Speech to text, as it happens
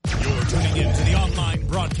tuning in to the online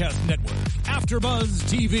broadcast network, AfterBuzz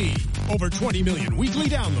TV. Over 20 million weekly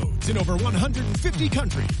downloads in over 150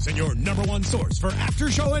 countries, and your number one source for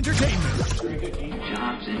after-show entertainment.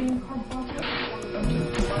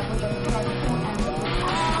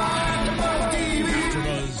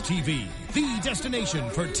 AfterBuzz TV, the destination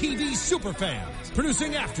for TV superfans,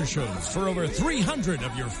 producing aftershows for over 300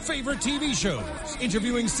 of your favorite TV shows,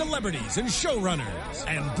 interviewing celebrities and showrunners,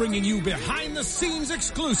 and bringing you behind-the-scenes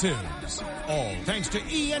exclusives. All thanks to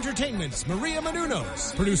E! Entertainment's Maria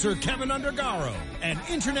Menounos, producer Kevin Undergaro, and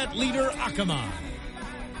internet leader Akamai.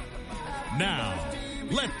 Now,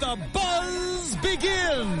 let the buzz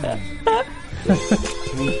begin!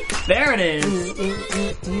 There it is.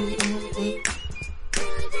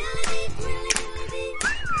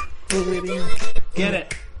 Get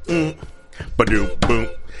it. Badoo, boom.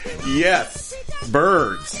 Yes.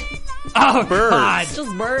 Birds. Oh, Birds. God. It's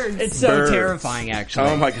just birds. It's so Birds. terrifying, actually.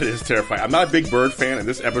 Oh my God, it's terrifying. I'm not a big bird fan, and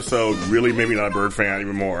this episode really made me not a bird fan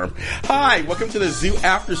even more. Hi, welcome to the Zoo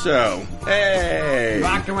After Show. Hey.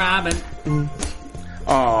 Rocker Robin.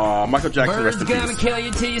 Aw, Michael Jackson, Birds rest in gonna peace. kill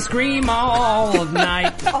you till you scream all of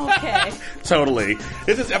night. Okay. Totally.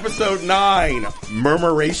 This is episode 9,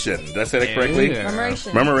 Murmuration. Did I say that correctly? Yeah.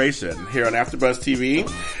 Murmuration. Here on AfterBuzz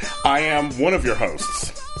TV. I am one of your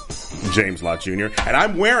hosts, James Lott Jr., and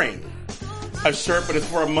I'm wearing a shirt, but it's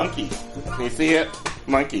for a monkey. Can you see it?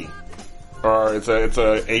 Monkey. Or it's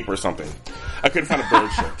a ape or something. I couldn't find a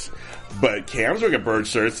bird shirt. But Cam's wearing a bird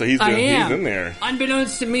shirt, so he's in there.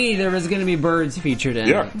 Unbeknownst to me, there was going to be birds featured in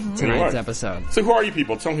tonight's you are. episode. So who are you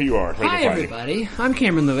people? Tell me who you are. Hi, everybody. I'm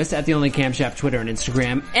Cameron Lewis at The Only Camshaft Twitter and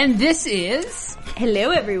Instagram. And this is...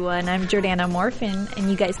 Hello, everyone. I'm Jordana Morphin,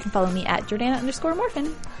 and you guys can follow me at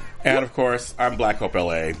Jordana_Morphin. And of course, I'm Black Hope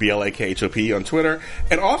LA, BLAKHOP on Twitter.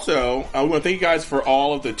 And also, I want to thank you guys for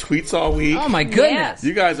all of the tweets all week. Oh my goodness.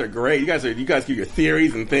 You guys are great. You guys give your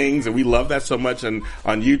theories and things, and we love that so much. And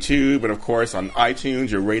on YouTube, and of course on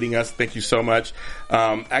iTunes, you're rating us. Thank you so much.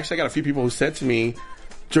 Actually, I got a few people who said to me,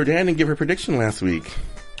 Jordan didn't give her prediction last week.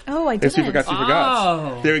 Oh, I And didn't. she forgot.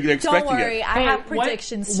 Oh. They're expecting Don't worry, it. I have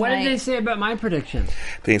predictions What tonight. did they say about my prediction?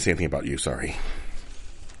 They didn't say anything about you. Sorry.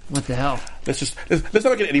 What the hell? Let's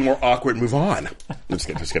not get any more awkward. Move on. Just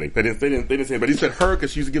kidding. They didn't say. But he said her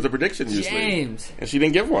because she usually gives a prediction usually, James. and she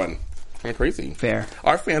didn't give one. Kind of crazy. Fair.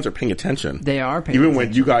 Our fans are paying attention. They are paying even attention.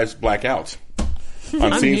 when you guys black out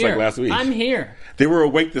on scenes here. like last week. I'm here. They were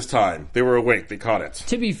awake this time. They were awake. They caught it.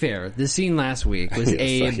 To be fair, the scene last week was Yes,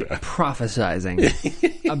 Abe yeah.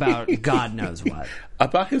 prophesizing about God knows what.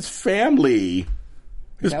 About his family,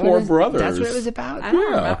 his poor brothers. That's what it was about?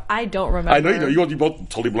 I don't remember. I know you know. You both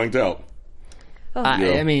totally blanked out.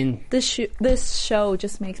 I mean... This show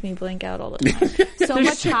just makes me blink out all the time. So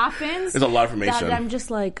much happens. There's a lot of information. That I'm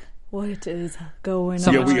just like, what is going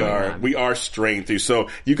Yeah, on? we are straying through. So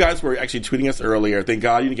you guys were actually tweeting us earlier. Thank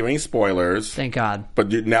God you didn't give any spoilers. Thank God.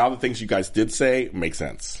 But now the things you guys did say make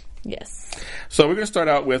sense. Yes. So we're going to start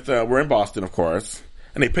out with, we're in Boston, of course,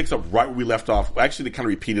 and it picks up right where we left off. Actually, they kind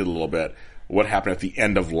of repeated a little bit what happened at the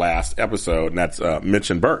end of last episode, and that's Mitch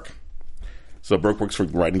and Burke. So Burke works for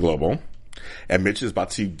Writing Global, and Mitch is about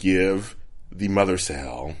to give the mother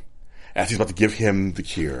cell, as he's about to give him the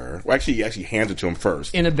cure. Well, actually, he actually hands it to him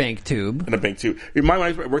first. In a bank tube. In a bank, too. When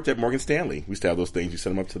I worked at Morgan Stanley, we used to have those things. You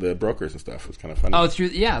send them up to the brokers and stuff. It was kind of funny. Oh, through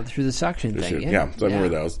the suction thing. Yeah, so I remember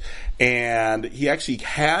those. And he actually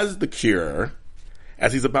has the cure.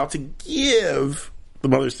 As he's about to give the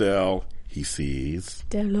mother cell, he sees...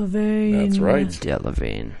 Delavigne. That's right.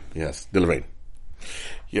 Delavigne. Yes, Delavigne.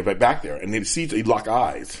 Yeah, but back there. And he sees, he lock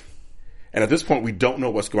eyes. And at this point, we don't know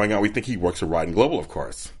what's going on. We think he works for Riding Global, of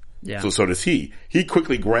course. Yeah. So does he. He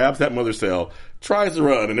quickly grabs that mother cell, tries to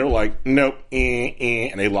run, and they're like, nope,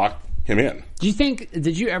 and they lock him in.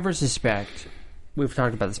 Did you ever suspect, we've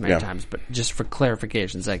talked about this many times, but just for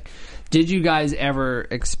clarifications, like, did you guys ever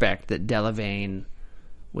expect that Delavigne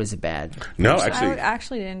was a bad person? No, I actually.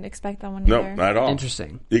 actually didn't expect that one No, either. not at all.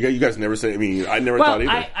 Interesting. You guys never say, I mean, I never Well, thought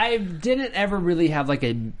either. I didn't ever really have like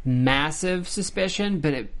a massive suspicion,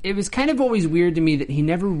 but it was kind of always weird to me that he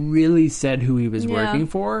never really said who he was working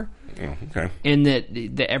for. Oh, okay. And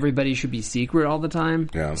that everybody should be secret all the time.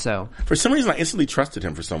 Yeah. So for some reason, I instantly trusted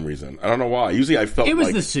him for some reason. I don't know why. Usually I felt it was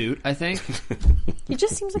like... the suit, I think. He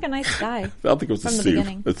just seems like a nice guy. I don't think it was From the the suit.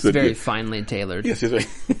 beginning. It's Very finely tailored. Yes, yes.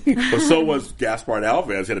 But so was Gaspard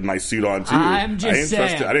Alves. He had a nice suit on, too. I'm just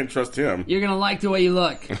saying. I didn't trust him. You're going to like the way you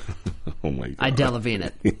look. Oh, my God. I Delavigne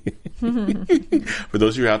it. For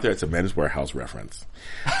those of you out there, it's a Men's Warehouse reference.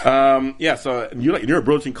 So you're a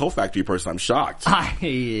Burlington Coal Factory person. I'm shocked.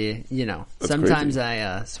 Sometimes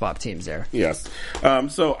I swap teams there. Yes.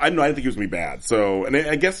 So I didn't think he was going to be bad. So, and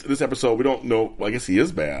I guess this episode, we don't know. Well, I guess he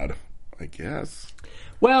is bad. I guess.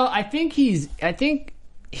 Well, I think he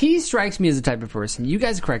strikes me as the type of person, you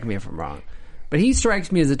guys correct me if I'm wrong, but he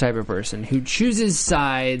strikes me as the type of person who chooses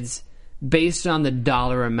sides based on the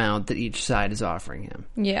dollar amount that each side is offering him.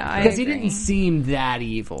 Yeah, I Because agree. he didn't seem that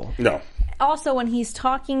evil. No. Also, when he's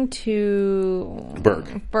talking to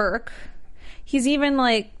Burke, he's even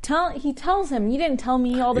like, he tells him, you didn't tell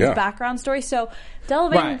me all this background story, so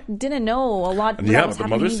Delavine didn't know a lot what was but the happening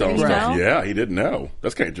mother either, sells you stuff. know? Yeah, he didn't know.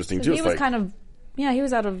 That's kind of interesting, too. He was kind of, he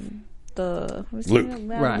was out of the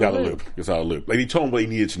loop. Right. Out of the loop. He was out of the loop. Like, he told him what he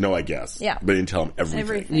needed to know, I guess. Yeah. But he didn't tell him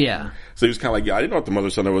everything. Yeah. So he was kind of like, I didn't know what the mother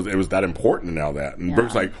said. It was that important now that. And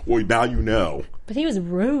Burke's like, well, now you know. But he was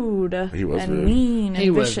rude. He was and rude. mean and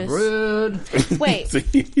He was vicious. rude. Wait,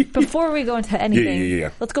 before we go into anything, Yeah.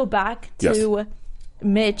 let's go back to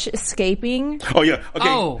Mitch escaping. Oh, yeah. Okay.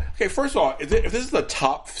 Oh. Okay, first of all, if this is a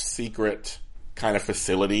top secret kind of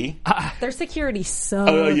facility. Their security sucks.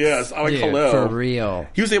 Oh, yes. I'm like, Dude, hello. for real.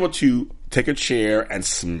 He was able to take a chair and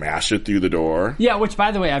smash it through the door. Yeah, which, by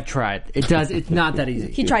the way, I've tried. It's not that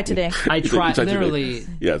easy. He tried today. I tried, literally.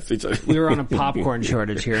 Yes. We were on a popcorn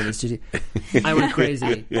shortage here in the studio. I went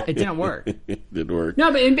crazy. It didn't work. It didn't work.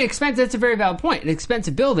 No, but in expensive, that's a very valid point. In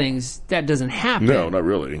expensive buildings, that doesn't happen. No, not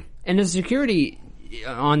really. And the security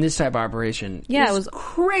on this type of operation Yeah, is it was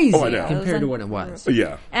crazy I know. compared to what it was.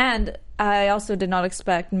 Yeah. And I also did not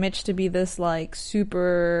expect Mitch to be this like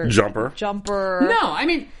super Jumper. No, I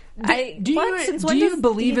mean, do you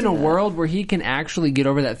believe in a world where he can actually get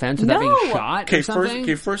over that fence without being shot or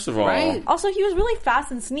something? First of all, Right? Also, he was really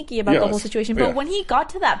fast and sneaky about the whole situation. But when he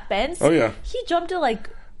got to that fence, he jumped it like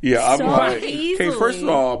easily. Okay, first of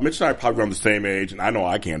all, Mitch and I are probably around the same age, and I know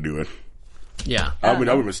I can't do it. Yeah. I would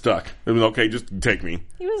have been stuck. I mean, okay, just take me.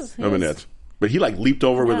 He was it. But he like leaped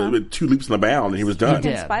over with 2 leaps in a bound, and he was done.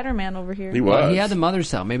 did. Spider-Man over here. He was. Well, he had the mother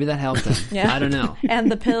cell. Maybe that helped him. Yeah. I don't know.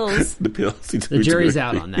 And the pills. The pills. The jury's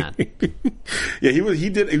out on that. Yeah, he was.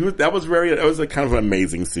 That was that was a kind of an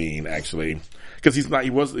amazing scene, actually, because he's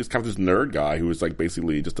kind of this nerd guy who was like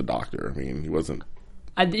basically just a doctor. I mean, he wasn't.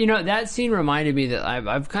 That scene reminded me that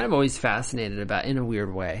I've kind of always fascinated about, in a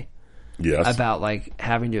weird way, about like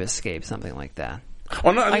having to escape something like that.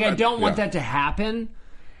 Oh, no, I don't want that to happen,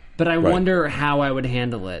 but I wonder how I would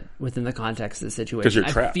handle it within the context of the situation. 'Cause you're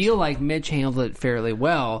trapped. I feel like Mitch handled it fairly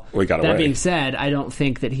well. Well, he got that away. being said, I don't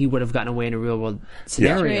think that he would have gotten away in a real world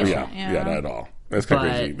scenario. Yeah, not at all. That's kind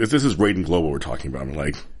of crazy. This is Raiden Global we're talking about. I'm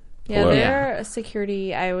like, Yeah, hello. their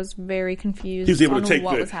security, I was very confused He was able on to take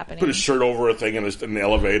what was happening. put his shirt over a thing in the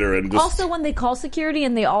elevator and just. Also, when they call security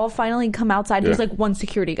and they all finally come outside, there's like one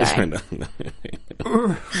security guy.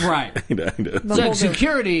 Right. It's like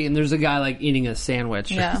security, and there's a guy like eating a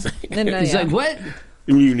sandwich. Yeah. He's like, what?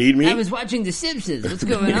 You need me? I was watching The Simpsons. What's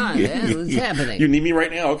going on, man? What's happening? You need me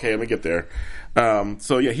right now? Okay, let me get there.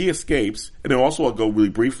 So yeah, he escapes, and then also I'll go really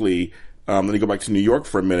briefly. Then you go back to New York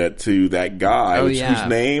for a minute to that guy whose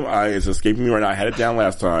name is escaping me right now. I had it down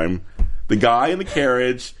last time. The guy in the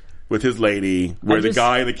carriage with his lady, where the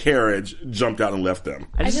guy in the carriage jumped out and left them.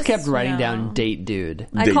 I just kept writing down date dude.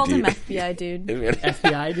 I called him FBI dude.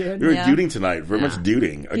 FBI dude? We were duding tonight. Very much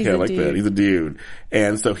duding. Okay, I like that. He's a dude.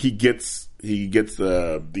 And so he gets the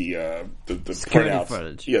scanning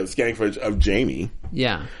footage. Yeah, the scanning footage of Jamie.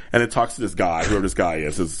 Yeah. And it talks to this guy, whoever this guy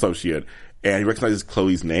is, his associate, and he recognizes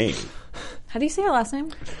Chloe's name. How do you say her last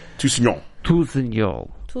name? Toussaint.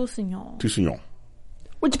 Toussaint.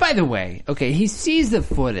 Which, by the way, okay, he sees the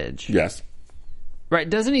footage. Yes. Right,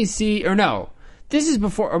 doesn't he see, or no, this is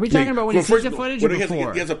before, are we talking about when he sees the footage or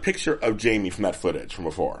before? He has a picture of Jamie from that footage from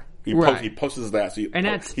before. He posts that,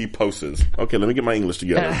 so he posts. Okay, let me get my English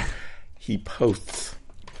together. He posts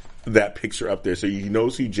that picture up there, so he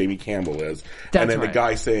knows who Jamie Campbell is. That's and then the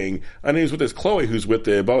guy saying, and he's with this Chloe, who's with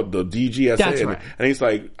the DGSA. That's right. And he's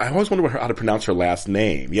like, I always wonder how to pronounce her last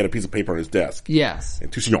name. He had a piece of paper on his desk. Yes.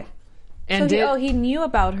 And Toussaint. And he knew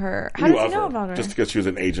about her. How does he know about her? Just because she was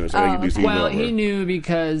an agent or something. Well, he knew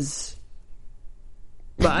because...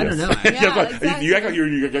 But I don't know. Yeah, exactly. You act like you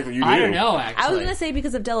knew. I don't know, actually. I was going to say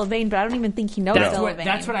because of Delavane, but I don't even think he knows Delavane.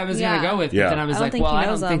 That's what I was going to go with. Yeah. But then I was like, think well, he I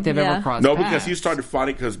don't knows think they've ever crossed No, paths. because he started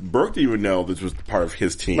fighting, because Burke didn't even know this was part of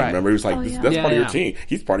his team. Right. Remember, he was like, that's part of your Yeah. team.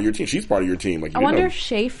 He's part of your team. She's part of your team. Like, I wonder if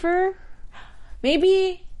Schaefer,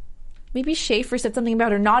 maybe Schaefer said something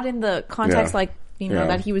about her, not in the context like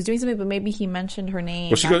that he was doing something, but maybe he mentioned her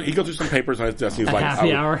name. Well, he goes through some papers on his desk. He's like,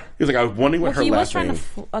 happy hour. He's like, I was wondering what her last name.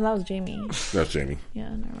 That was Jamie. That's Jamie. Yeah,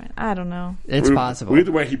 never mind. I don't know. It's possible.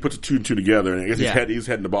 Either way, he puts two and two together, and I guess he's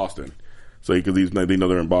heading to Boston. So because they know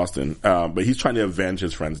they're in Boston, but he's trying to avenge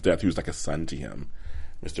his friend's death. He was like a son to him,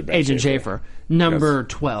 Mr. Ben Agent Schaefer, number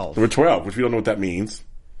 12. Number 12, which we don't know what that means.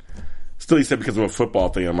 Still, he said because of a football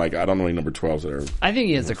thing. I'm like, I don't know any number 12s that are. I think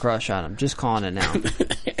he has a crush on him. Just calling it now.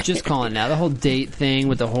 Just calling it now. The whole date thing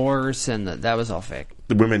with the horse and that was all fake.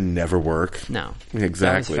 The women never work. No,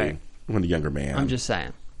 exactly. That was fake. When the younger man. I'm just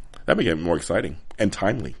saying. That would get more exciting and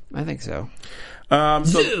timely. I think so.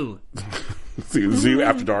 Zoo. Zoo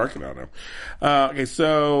After Dark? No. Okay,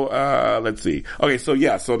 so let's see. Okay,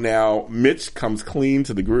 so now Mitch comes clean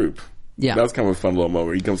to the group. Yeah. That was kind of a fun little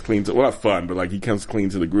moment. He comes clean to, well, not fun, but like he comes clean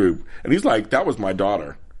to the group. And he's like, that was my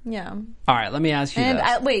daughter. Yeah. All right, let me ask you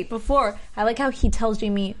this. Before, I like how he tells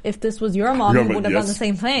Jamie, if this was your mom, you would have done the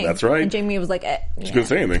same thing. That's right. And Jamie was like, she couldn't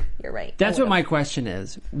say anything. You're right. That's what my question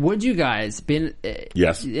is. Would you guys been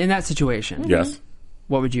in that situation? Yes.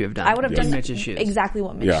 What would you have done? I would have done Mitch's shoes. Exactly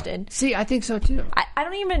what Mitch did. See, I think so too. I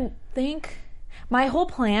don't even think my whole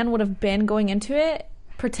plan would have been going into it,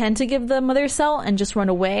 pretend to give the mother cell and just run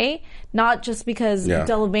away, not just because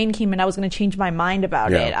Delavanne came in, I was going to change my mind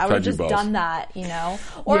about it. I would have just done that,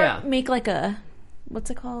 or make like a,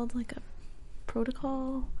 what's it called, like a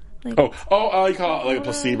protocol. Like, you call it like a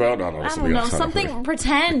placebo? No, I don't know, something.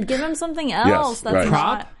 Pretend, give him something else. Yes, that's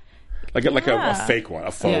not like a fake one,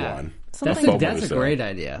 a faux one. That's a great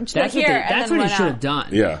idea. That's what he should have done.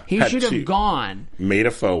 Yeah. He should have gone. Made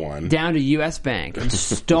a faux one. Down to U.S. Bank and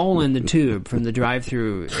stolen the tube from the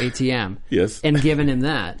drive-through ATM. Yes. And given him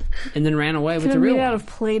that. And then ran away with the real one. Made out of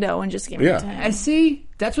Play-Doh and just gave it to him. I see.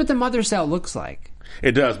 That's what the mother cell looks like.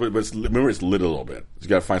 It does, but remember it's lit a little bit. You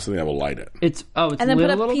got to find something that will light it. It's and then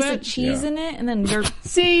lit put a a piece bit? of cheese in it, and then you're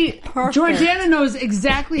see. Perfect. Jordana knows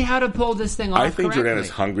exactly how to pull this thing off. I think correctly. Jordana's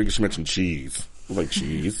hungry because she mentioned cheese. Like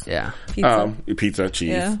cheese. Yeah. Pizza, cheese.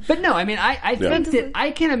 Yeah. But no, I mean, I think that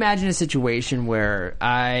I can imagine a situation where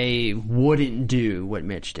I wouldn't do what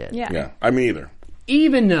Mitch did. Yeah. I mean, either.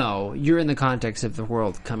 Even though you're in the context of the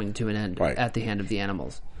world coming to an end at the hand of the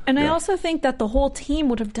animals. And I also think that the whole team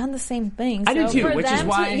would have done the same thing. I do too, which is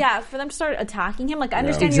why... for them to start attacking him, like, I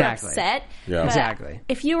understand you're upset. Yeah. Exactly.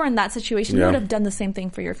 If you were in that situation, you would have done the same thing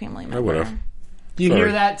for your family member. I would have. Do you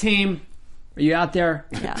hear that, team? Are you out there?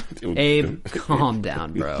 Yeah. Abe, calm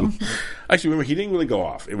down, bro. Actually, remember, he didn't really go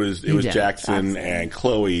off. It was Jackson and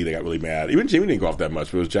Chloe. They got really mad. Even Jamie didn't go off that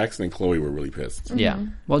much, but it was Jackson and Chloe were really pissed. Mm-hmm. Yeah.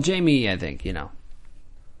 Well, Jamie, I think,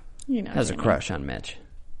 has a crush on Mitch.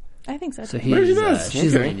 I think so. So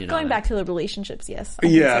she's letting you know going back to the relationships, yes.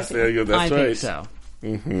 Yes, that's right. I think so.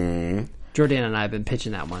 Mm-hmm. Jordan and I have been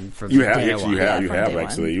pitching that one for you day have. one. You have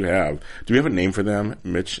actually. You have. Do we have a name for them?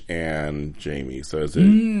 Mitch and Jamie. So is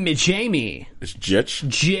it Jamie? It's Jitch.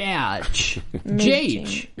 Jatch.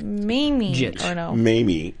 Jage. Mamie. Jitch. Or no?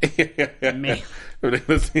 Mamie.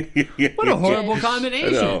 What a horrible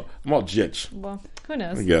combination. I know. I'm all Jitch. Well, who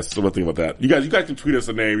knows? I guess. So we'll think about that. You guys can tweet us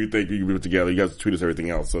a name you think you can put it together. You guys tweet us everything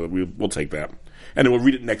else. So we'll take that, and then we'll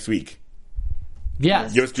read it next week.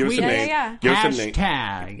 Yes. Give us a name. Yeah. Give us a name.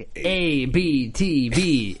 Hashtag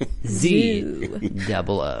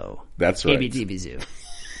ABTVZOO. That's right. ABTVZoo.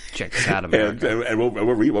 Check this out, America. And we'll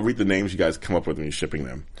read the names you guys come up with when you're shipping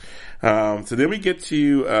them. So then we get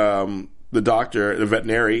to the doctor, the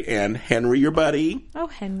veterinary, and Henry, your buddy. Oh,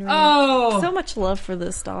 Henry. Oh. So much love for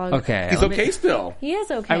this dog. Okay. He's okay still. He is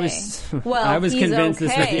okay. I was convinced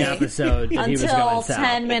this was the episode. And he was going until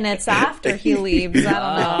 10 minutes after he leaves.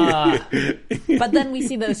 I don't know. But then we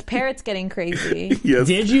see those parrots getting crazy. Yes.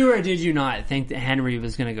 Did you or did you not think that Henry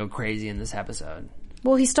was going to go crazy in this episode?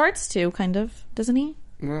 Well, he starts to, kind of, doesn't he?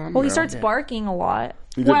 Well, he starts barking a lot.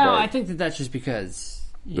 Well, I think that's just because...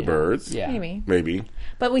 The birds? Yeah. Maybe.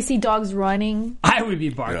 But we see dogs running. I would be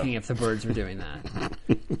barking if the birds were doing that.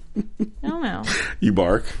 I don't know. You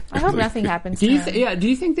bark? I hope nothing happens to him. Do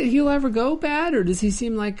you think that he'll ever go bad, or does he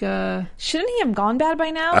seem like Shouldn't he have gone bad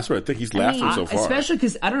by now? That's what I think. He's lasted so far. Especially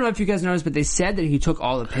because, I don't know if you guys noticed, but they said that he took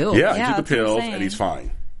all the pills. Yeah, he took the pills, and he's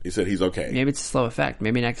fine. He said he's okay. Maybe it's a slow effect.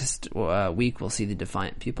 Maybe next week we'll see the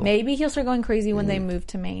defiant people. Maybe he'll start going crazy when they move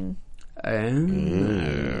to Maine. I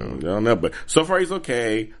don't know, but so far he's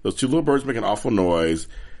okay. Those two little birds make an awful noise.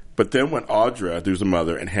 But then when Audra, there's a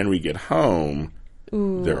mother, and Henry get home,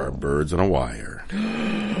 there are birds on a wire.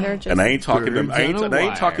 And I ain't talking to I ain't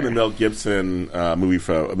talking the Mel Gibson movie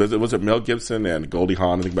from was it Mel Gibson and Goldie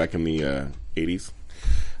Hawn? I think back in the 80s.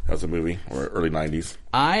 That was a movie or early 90s.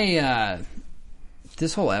 I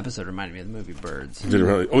This whole episode reminded me of the movie Birds. Did it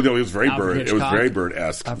really? Oh no, it was very Alfred Bird. Hitchcock. It was very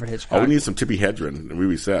Bird-esque. Alfred Hitchcock. We need some Tippi Hedren in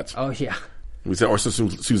movie sets. Oh yeah. We said, or some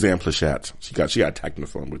Suzanne Plachette. She got attacked in the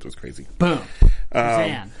phone, which was crazy. Boom.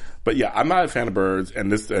 Suzanne. But yeah, I'm not a fan of birds,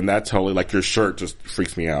 and that totally, like, your shirt just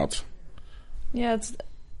freaks me out. Yeah, it's.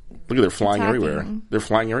 Look at, they're flying attacking. everywhere. They're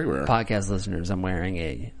flying everywhere. Podcast listeners, I'm wearing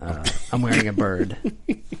a bird.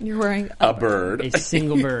 You're wearing a bird. A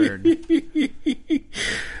single bird.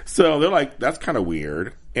 So they're like, that's kind of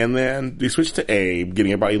weird. And then they switch to Abe,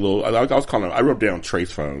 getting everybody little. I was calling them. I wrote down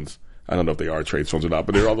trace phones. I don't know if they are trace phones or not,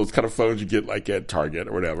 but they're all those kind of phones you get like at Target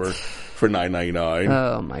or whatever for $9.99.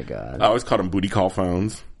 Oh my god! I always call them booty call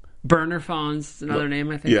phones. Burner phones is another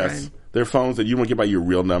name, I think. Yes, right? they're phones that you don't get by your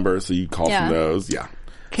real number, so you call from those. Yeah.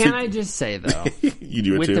 Can I just say though, you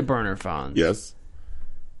do it with too? the burner phones? Yes.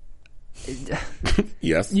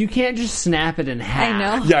 Yes. You can't just snap it in half.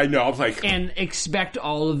 I know. Yeah, I know. I was like, And expect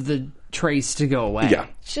all of the trace to go away. yeah,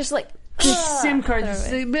 It's just like The SIM card.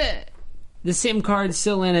 The SIM card's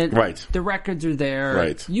still in it. Right. The records are there.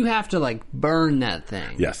 Right. You have to like burn that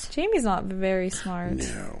thing. yes. Jamie's not very smart.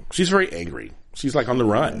 No, she's very angry. She's like on the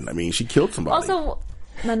run. I mean, she killed somebody. Also,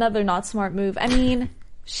 another not smart move. I mean,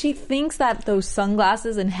 she thinks that those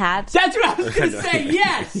sunglasses and hats. That's what I was going to say.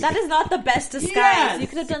 Yes. That is not the best disguise. Yes. You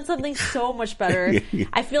could have done something so much better.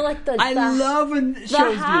 I feel like I love when shows do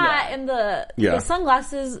the hat that. and the Yeah.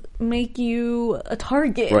 sunglasses make you a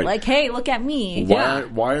target. Right. Like, hey, look at me.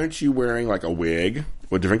 why aren't you wearing like a wig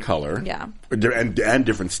with different color? Yeah. And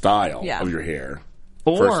different style Yeah. of your hair.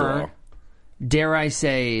 First of all. Or, dare I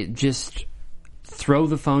say, just throw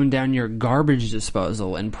the phone down your garbage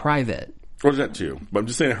disposal in private. Or that too. But I'm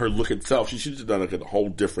just saying her look itself, she should have done like a whole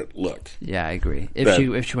different look. Yeah, I agree.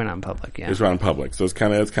 If she went out in public, yeah. It's around public. So it's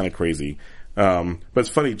kind of crazy. But it's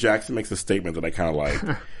funny, Jackson makes a statement that I kind of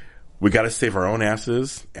like. We got to save our own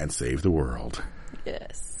asses and save the world.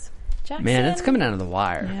 Yes. Jackson. Man, it's coming out of the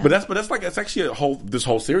wire. Yeah. But that's like, it's actually this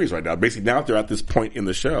whole series right now. Basically, now they're at this point in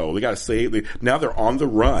the show. They got to save, now they're on the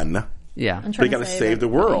run. Yeah. They got to save the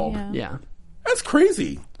world. Yeah. That's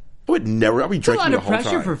crazy. I would never, I'd be It's a drinking lot the of whole pressure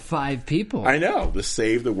time. for 5 people. I know, to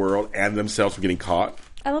save the world and themselves from getting caught.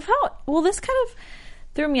 I love how, well, this kind of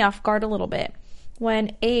threw me off guard a little bit.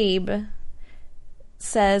 When Abe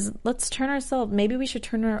says, let's turn ourselves, maybe we should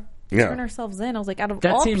turn ourselves in. I was like, out of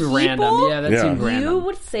That all seemed people, random. Yeah, that seemed you random.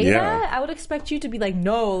 would say that? I would expect you to be like,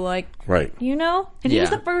 no, like, Right. you know? And he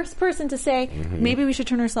was Yeah. the first person to say, maybe we should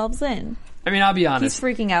turn ourselves in. I mean, I'll be He's honest.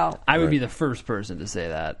 freaking out. I would be the first person to say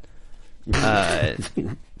that.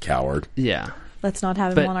 Coward. Yeah. Let's not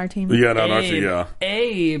have him But- on our team. Yeah, no, actually, yeah.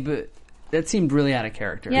 Abe, that seemed really out of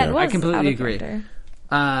character. Yeah, it was I completely out of agree. character.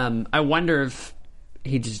 I wonder if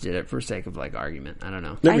he just did it for sake of like argument. I don't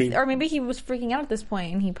know. I mean, Or maybe he was freaking out at this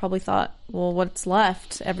point and he probably thought, well, what's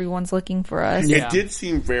left? Everyone's looking for us. Yeah. it did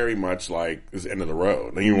seem very much like it's the end of the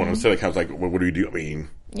road. And you want to say, like, kind of like, what do we do? I mean,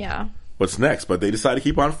 Yeah. what's next? But they decide to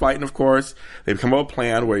keep on fighting, of course. They come up with a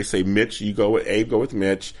plan where they say, Mitch, you go with Abe, go with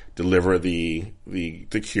Mitch, deliver the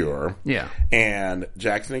cure. Yeah. And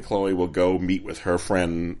Jackson and Chloe will go meet with her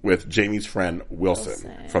friend, with Jamie's friend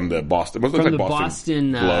Wilson, from the Boston. It looks From like the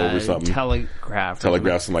Boston Globe or something. Telegraph,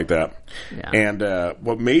 Something like that. Yeah. And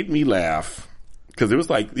what made me laugh, because it was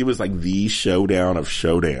like the showdown of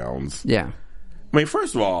showdowns. Yeah. I mean,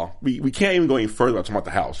 first of all, we can't even go any further without talking about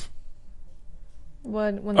the house.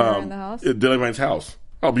 When they were in the house? Dylan Ryan's house.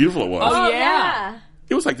 How beautiful it was. Oh, yeah.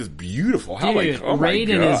 It was like this beautiful house. Dude, Like, oh my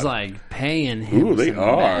Raiden God. is like paying him. Ooh, they some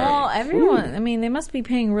are. money. Well, everyone, I mean, they must be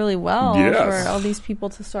paying really well Yes. for all these people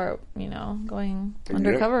to start, going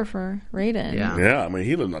undercover for Raiden. Yeah. Yeah, I mean,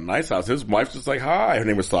 he lived in a nice house. His wife's just like, hi. Her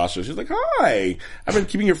name was Sasha. She's like, hi. I've been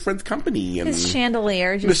keeping your friends company. And His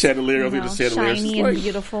chandelier just, the chandelier, the chandelier. shiny She's and like,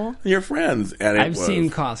 beautiful. your friends. And I've seen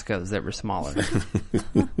Costco's that were smaller.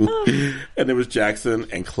 and it was Jackson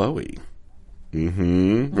and Chloe.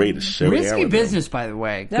 Ready to show Risky business, by the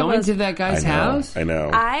way. Going was- to that guy's house. I know.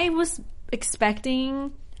 I was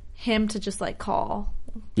expecting him to just call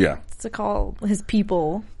Yeah. his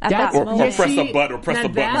people at That's- that Or moment. press the button, or press Now the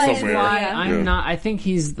button that's somewhere. why Yeah. I'm not. I think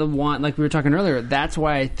he's the one. Like we were talking earlier. That's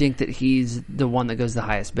why I think that he's the one that goes the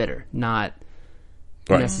highest bidder, not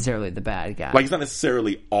Right. necessarily the bad guy. Like, he's not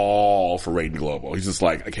necessarily all for Raiden Global. He's just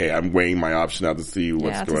like, okay, I'm weighing my option out to see what's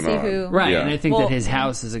Yeah, to going see on. who- right, Yeah. and I think Well- that his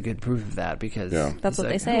house is a good proof of that because Yeah. That's he's what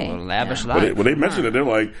they like, say. "Oh, lavish Yeah. life." When they mentioned it, they're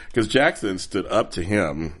like, because Jackson stood up to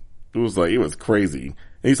him. It was crazy.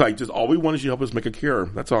 And he's like, just all we want is you to help us make a cure.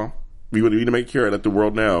 That's all. We need to make a cure and let the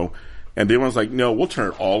world know. And everyone's like, no, we'll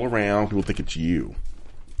turn it all around. We'll think it's you.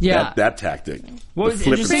 Yeah. That tactic. What was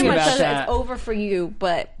Flip interesting the Pretty much about switch. says that? it's over for you,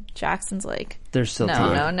 but Jackson's like, There's still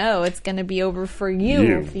time. no, it's going to be over for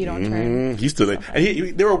you if you don't turn. He's still there.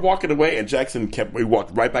 And they were walking away, and Jackson he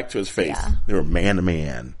walked right back to his face. Yeah. They were man to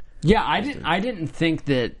man. Yeah, I didn't think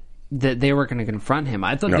that they were going to confront him.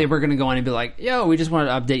 I thought they were going to go on and be like, yo, we just wanted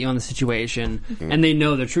to update you on the situation. And they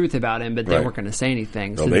know the truth about him, but they weren't going to say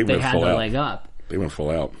anything. So that they had the leg up. They went full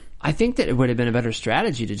out. I think that it would have been a better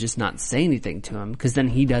strategy to just not say anything to him, because then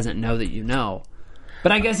he doesn't know that you know.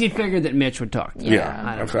 But I guess he figured that Mitch would talk to him.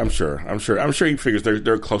 Yeah, I'm sure he figures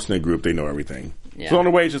they're a close-knit group. They know everything. Yeah. So in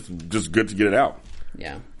a way, it's just good to get it out.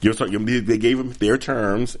 Yeah. They gave him their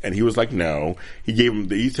terms, and he was like, no.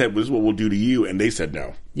 He said, this is what we'll do to you, and they said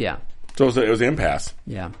no. Yeah. So it was an impasse.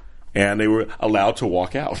 Yeah. And they were allowed to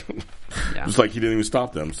walk out. Yeah. Just like he didn't even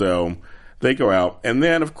stop them. So they go out. And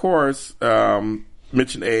then, of course,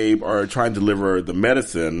 Mitch and Abe are trying to deliver the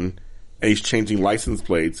medicine, and he's changing license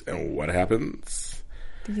plates. And what happens?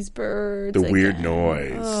 These birds. The weird again.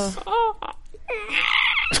 noise.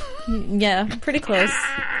 Yeah, pretty close.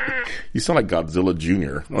 You sound like Godzilla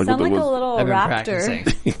Jr. Sound like a little I've been raptor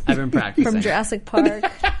practicing. I've been practicing. from Jurassic Park.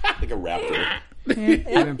 like a raptor. I've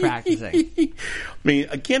been practicing. I mean,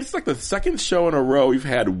 again, it's like the second show in a row we've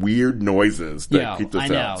had weird noises that keep this I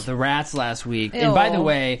know. out. The rats last week. Ew. And by the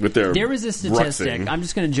way, With their there was a statistic. bruxing. I'm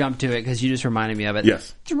just going to jump to it because you just reminded me of it.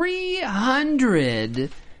 Yes. 300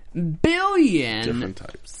 billion Different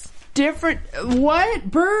types. what?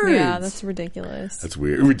 Birds? Yeah, that's ridiculous. That's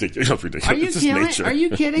weird. Ridiculous. That's ridiculous. Are you It's just kidding? nature. Are you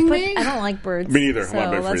kidding me? I don't like birds. Me neither. So I'm not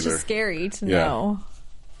a big that's freezer. just scary to Yeah. know.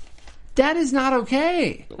 That is not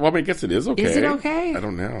okay. Well, I mean, I guess it is okay. Is it okay? I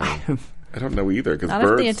don't know. I don't know either because Not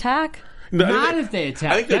birds. if they attack. No, Not if they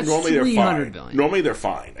attack. I think That's normally they're 300 fine. billion. Normally they're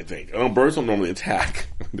fine. I think. I know birds don't normally attack.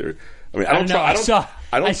 I don't know.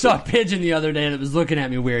 I saw a pigeon the other day that was looking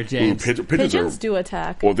at me weird, James. Pigeons do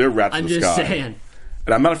attack. Well, they're rats I'm in the just sky. saying.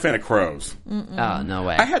 And I'm not a fan of crows. Oh, no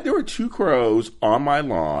way. There were 2 crows on my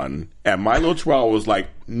lawn, and my little chihuahua was like,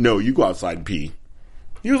 "No, you go outside and pee."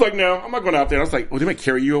 He was like, "No, I'm not going out there." I was like, "Well, they might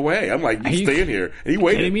carry you away." I'm like, "You stay in here." And he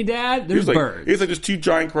waited. Kidding me, Dad? He was There's like, birds. He was like, "There's 2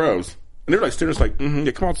 giant crows." And they're like staring, just like,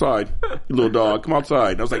 yeah, come outside, you little dog, come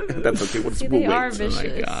outside. And I was like, "That's okay. See, We'll they wait." are Oh vicious.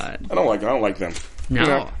 my God. I don't like them. No.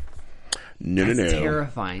 No. That's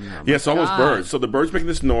terrifying. Oh Yeah, so all those God. birds. So the birds making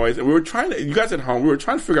this noise, and we were trying to. You guys at home, we were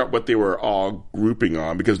trying to figure out what they were all grouping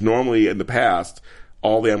on, because normally in the past,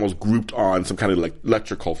 all the animals grouped on some kind of like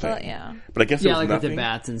electrical thing. Well, yeah. But I guess there was like nothing. with the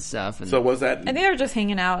bats and stuff. And So was that? I think they were just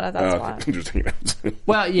hanging out at that spot, Interesting.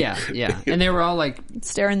 well, yeah. And they were all like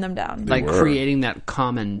staring them down. were. creating that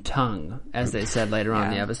common tongue, as they said later on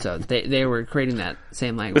in the episode. They were creating that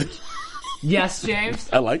same language. Yes, James?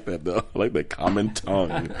 I like that though. I like that common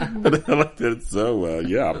tongue. I like that. So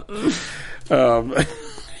yeah.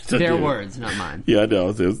 Their words, not mine. Yeah, I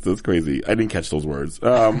know. That's crazy. I didn't catch those words.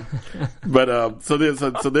 But so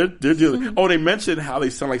they're doing. Oh, they mentioned how they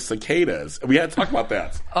sound like cicadas. We had to talk about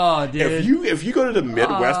that. Oh, dude. If you go to the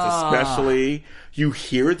Midwest, especially, you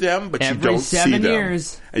hear them, but Every you don't see 7 them.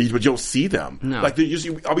 years. But you don't see them. No. Like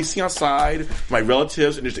I'll be seeing outside my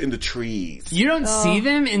relatives, and they're just in the trees. You don't see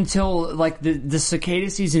them until like the cicada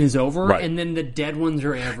season is over, Right. and then the dead ones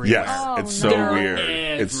are everywhere. Yes, it's so They're weird.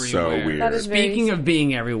 It's so everywhere. weird. That is very- Speaking of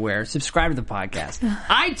being everywhere, subscribe to the podcast.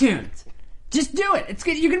 iTunes. Just do it. It's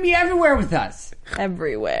good. You're going to be everywhere with us.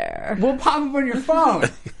 Everywhere. We'll pop up on your phone.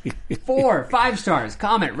 4, 5 stars.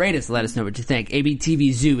 Comment, rate us, let us know what you think.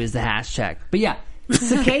 ABTV Zoo is the hashtag. But yeah,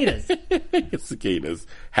 cicadas. Cicadas.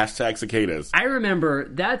 Hashtag cicadas. I remember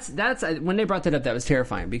that's when they brought that up, that was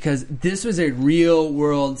terrifying, because this was a real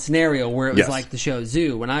world scenario where it was Yes. like the show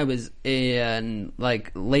Zoo. When I was in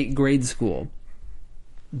like late grade school,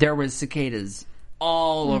 there was cicadas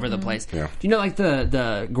all over the place. Yeah. Do you know like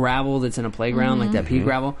the gravel that's in a playground, like that pea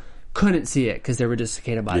gravel? Couldn't see it because there were just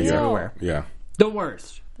cicada bodies Yeah. everywhere. Yeah. The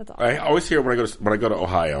worst. That's awful. I always hear when I go to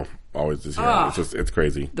Ohio. Always just hear it. It's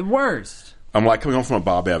crazy. The worst. I'm like coming home from a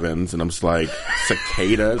Bob Evans, and I'm just like,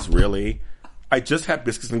 cicadas, really? I just had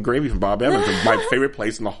biscuits and gravy from Bob Evans. It's my favorite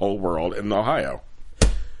place in the whole world in Ohio.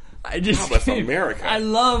 I just That's America. I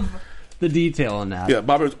love the detail on that. Yeah,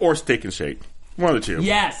 Bob Evans or Steak and Shake. One of the two.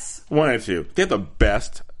 Yes. One of the two. They have the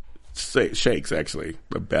best shakes, actually.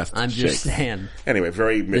 The best I'm shakes. just saying. Anyway,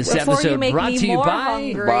 very Midwest. This Before you episode make brought me to you more by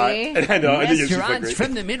hungry. But, I know. I think it's just restaurants like-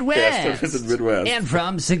 from the Midwest. Yes, from the Midwest. And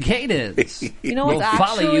from cicadas. You know We'll what's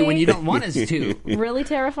follow actually you when you don't want us to. really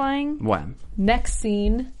terrifying? What? Next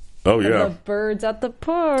scene. Oh, yeah. The birds at the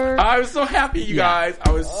park. I was so happy, you guys.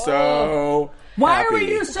 I was so Why happy. were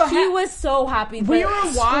you so He happy? was so happy. We but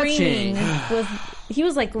were screaming watching. with he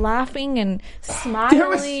was like laughing and smiling. There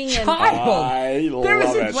was a child. There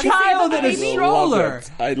was a child in a stroller.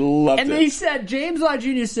 I loved it. And they said, James Lott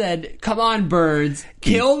Jr. said, "Come on, birds,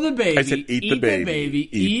 kill the baby. I said, eat the baby.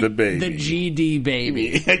 Eat the GD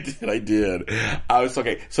baby." I did. I was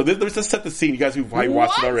okay. So let's just set the scene. You guys who've probably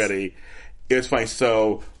watched it already. It's funny.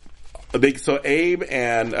 So Abe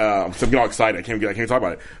and I'm getting all excited. I can't talk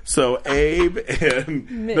about it. So Abe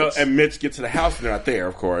and Mitch get to the house and they're not there,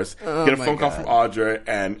 of course. Get a phone call from Audra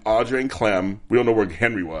and Clem. We don't know where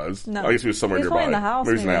Henry was. No. I guess he was somewhere nearby. In the house.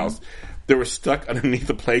 Maybe he was in the house. They were stuck underneath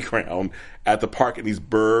the playground at the park, and these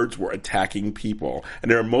birds were attacking people.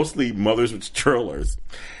 And they were mostly mothers with strollers.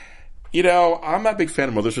 You know, I'm not a big fan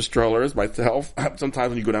of mothers with strollers myself. Sometimes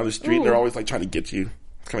when you go down the street, they're always like trying to get you.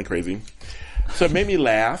 It's kind of crazy. So it made me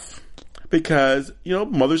laugh. Because, you know,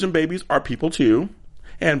 mothers and babies are people too.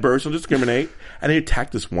 And birds don't discriminate. And they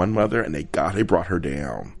attacked this one mother and they brought her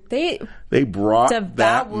down. They brought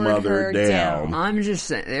that mother down. I'm just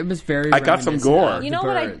saying, it was very I got some gore. You know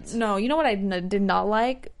what I did not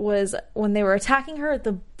like was when they were attacking her,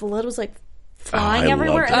 the blood was like flying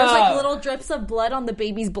everywhere, and there's like little drips of blood on the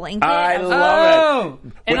baby's blanket. I love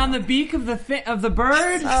it. And on the beak of the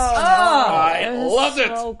bird. I loved it.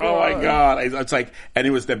 So oh my god! It's like, and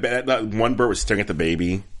it was that one bird was staring at the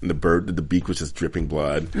baby, and the beak was just dripping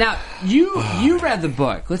blood. Now you read the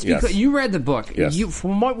book. You read the book. Yes.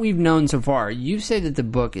 From what we've known so far, you say that the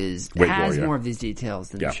book has gorier. more of these details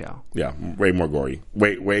than the show. Yeah, way more gory.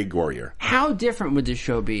 Way gorier. How different would this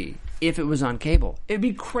show be if it was on cable? It'd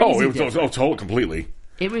be crazy. Totally, completely.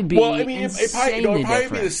 It would be. Well, I mean, it'd probably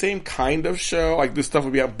be the same kind of show. Like this stuff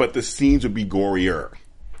would be, but the scenes would be gorier.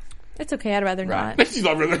 It's okay. I'd rather not.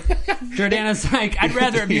 Jordana's like, I'd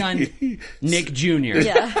rather it be on Nick Jr.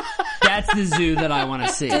 Yeah. That's the zoo that I want to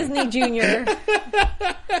see. Disney Jr.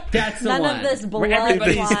 That's the None one. of this blood where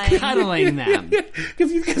everybody's flying. cuddling them.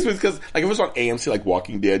 Because like if it was on AMC, like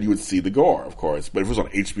Walking Dead, you would see the gore, of course. But if it was on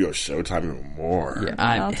HBO Showtime, even more.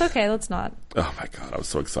 Yeah, No, it's okay. Let's not. Oh my god, I was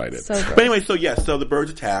so excited. So but anyway, so the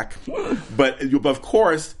birds attack, but of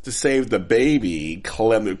course to save the baby,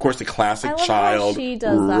 Clem, of course the classic child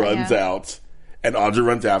runs out, and Audra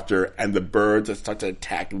runs after, and the birds start to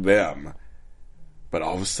attack them. But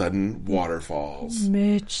all of a sudden, waterfalls.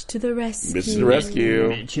 Mitch to the rescue.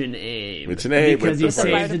 Mitch and Abe. Because he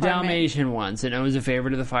saved the Dalmatian once, and it was a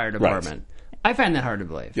favorite of the fire department. Right. I find that hard to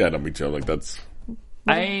believe. Yeah, me too. Like that's.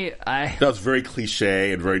 That was very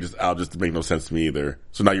cliche and very just make no sense to me either.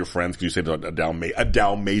 So now you're friends because you said a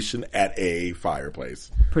Dalmatian at a fireplace.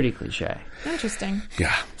 Pretty cliche. Interesting.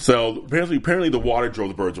 Yeah. So apparently the water drove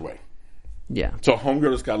the birds away. Yeah. So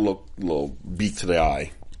homegirl just got a little beat to the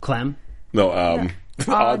eye. Clem? No,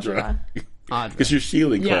 Audra. Because she's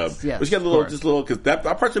shielding Clem. Yes, but she got because that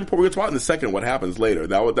part's important. We're going to talk in a second what happens later.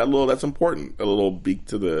 That's important. A little beak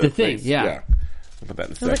to the thing, face. Yeah. I'll put that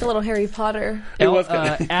in a second. It was like a little Harry Potter.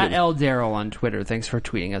 At L Daryl on Twitter. Thanks for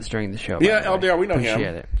tweeting us during the show. Yeah, L Daryl, we know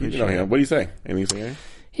him. Appreciate him. What do you say? Anything?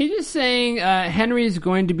 He's just saying Henry's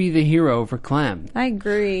going to be the hero for Clem. I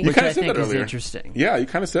agree. Which I think is interesting. Yeah, you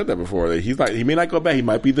kind of said that before. That he may not go back. He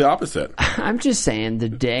might be the opposite. I'm just saying the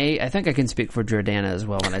day, I think I can speak for Jordana as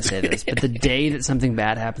well when I say this, but the day that something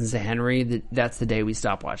bad happens to Henry, that's the day we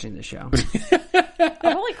stop watching the show. I'll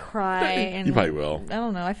probably cry. And you probably will. I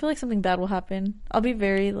don't know. I feel like something bad will happen. I'll be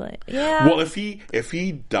very yeah. Well, if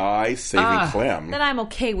he dies saving Clem, then I'm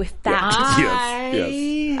okay with that.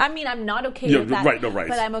 Yes. I mean, I'm not okay with that. Right.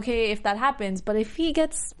 But I'm okay if that happens. But if he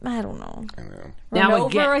gets, I don't know, run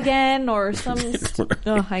over again or some,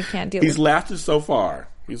 I can't deal with it. He's lasted so far.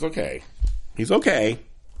 He's okay.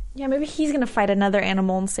 Yeah, maybe he's going to fight another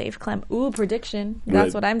animal and save Clem. Ooh, prediction.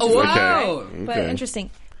 That's what I'm just saying. Wow. Okay. But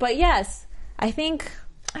interesting. But yes, I think,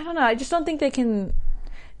 I don't know, I just don't think they can,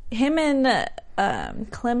 him and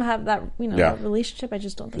Clem have that, that relationship. I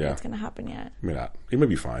just don't think that's going to happen yet. Maybe not. He may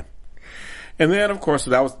be fine. And then, of course,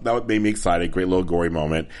 that made me excited. Great little gory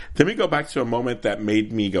moment. Then we go back to a moment that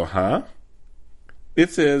made me go, huh?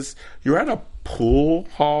 It says, you're at a pool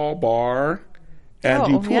hall bar, and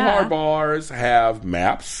do pool hall bars have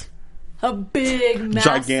maps? A big, massive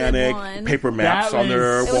gigantic one. Paper maps on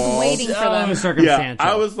their walls. I was waiting for them. Circumstantial.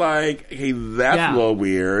 Yeah, I was like, hey, that's a little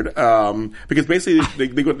weird. Because basically,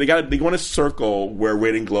 they go in a circle where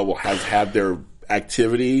Rating Global has had their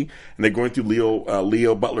activity, and they're going through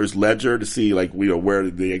Leo Butler's ledger to see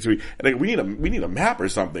where the activity. And we need a map or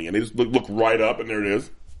something, and they just look right up, and there it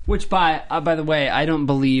is. Which by the way, I don't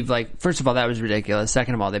believe. First of all, that was ridiculous.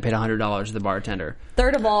 Second of all, they paid $100 to the bartender.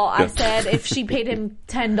 Third of all, I said if she paid him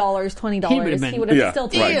 $10, $20, he would have still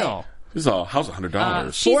taken it. This is all. How's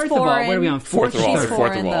 $100? Fourth of all, what are we on? Fourth of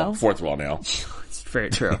all now. Very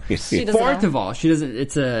true. She doesn't Fourth know. of all, she doesn't.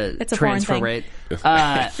 It's a transfer foreign rate,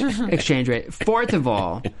 exchange rate. Fourth of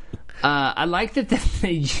all, I like that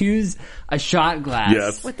they use a shot glass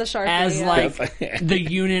Yes. With the shark as video. like the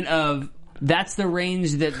unit of. That's the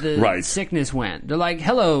range that the sickness went. They're like,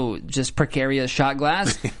 hello, just precarious shot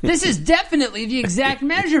glass. This is definitely the exact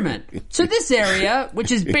measurement. So this area,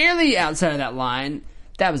 which is barely outside of that line,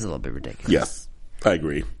 that was a little bit ridiculous. Yes, I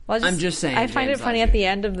agree. Well, I'm just saying. I find it funny at the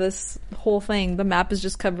end of this whole thing, the map is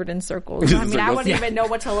just covered in circles. I mean, I wouldn't even know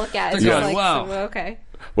what to look at. It's just like, wow. so, okay.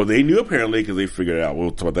 Well, they knew apparently because they figured it out. We'll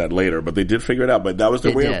talk about that later, but they did figure it out. But that was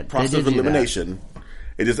the way of process of elimination.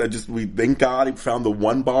 We thank God he found the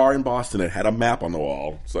one bar in Boston that had a map on the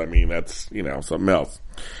wall. So I mean, that's something else.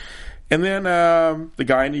 And then the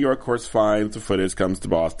guy in New York, of course, finds the footage, comes to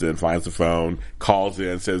Boston, finds the phone, calls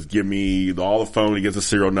in, says, "Give me all the phone." He gets a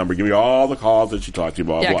serial number. Give me all the calls that she talked to you.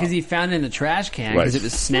 Blah blah. because he found it in the trash can because it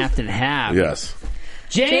was snapped in half. Yes.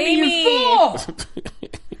 Jamie, you fool!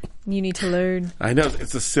 You need to learn. I know.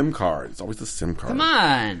 It's the SIM card. It's always the SIM card. Come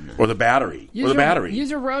on. Or the battery.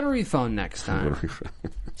 Use a rotary phone next time.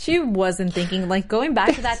 She wasn't thinking, like, going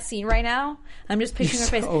back to that scene right now, I'm just picturing her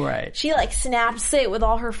face. Right. She, like, snaps it with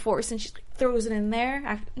all her force, and she like, throws it in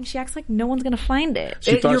there, and she acts like no one's going to find it.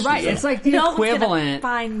 You're right. It's like the No one's gonna equivalent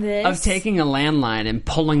find this. of taking a landline and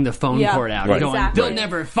pulling the phone cord out. Right. Going, Exactly. they'll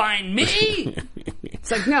never find me. It's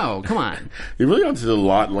like, no, come on. You're really onto the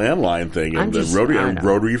landline thing and the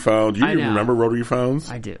rotary phone. Do you even remember rotary phones?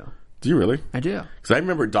 I do. Do you really? I do. Because I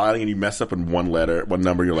remember dialing and you mess up in one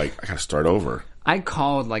number, you're like, I gotta start over. I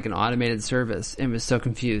called like an automated service and was so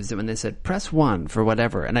confused that when they said press 1 for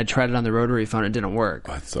whatever, and I tried it on the rotary phone, it didn't work.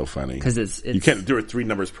 Oh, that's so funny. Because it's you can't do it 3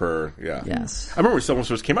 numbers per. Yeah. Yes. I remember when someone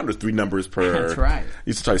first came out, it was 3 numbers per. That's right.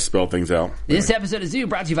 Used to try to spell things out. This episode of Zoo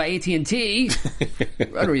brought to you by AT&T.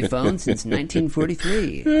 Rotary phone since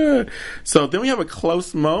 1943. So then we have a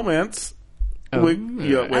close moment with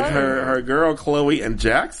her girl Chloe and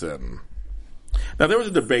Jackson. Now there was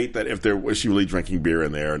a debate that was she really drinking beer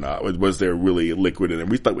in there or not? Was there really liquid in it?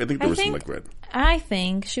 I think there was some liquid. I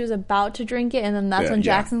think she was about to drink it, and then that's when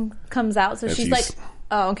Jackson comes out. So she's like,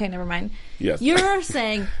 "Oh, okay, never mind." Yes. You're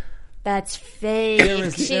saying that's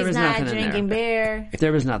fake. She's not drinking beer.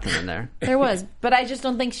 There was nothing in there. There was, but I just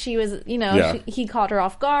don't think she was. He caught her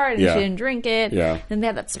off guard, and she didn't drink it. Yeah. Then they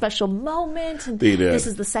had that special moment. And they did. This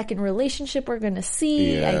is the second relationship we're going to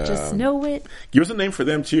see. Yeah. I just know it. Give us a name for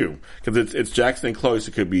them too, because it's Jackson and Chloe. So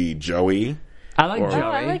it could be Joey. I like Joey.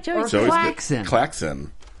 I like Joey. Or Joey's Claxon.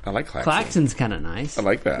 Claxon. I like Claxon. Claxon's kind of nice. I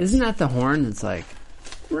like that. Isn't that the horn that's like...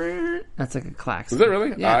 That's like a klaxon. Is that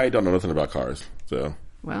really? Yeah. I don't know nothing about cars, so...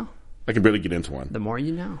 Well... I can barely get into one. The more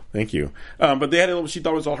you know. Thank you. But they had she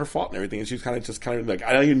thought it was all her fault and everything, and she's kind of like,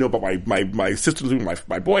 I don't even know about my sister's doing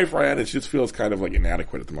my boyfriend, and she just feels kind of like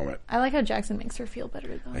inadequate at the moment. I like how Jackson makes her feel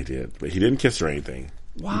better, though. I did, but he didn't kiss her or anything.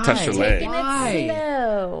 Why? He touched her leg. Why?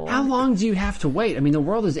 No. How long do you have to wait? I mean, the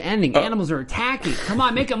world is ending. Animals are attacking. Come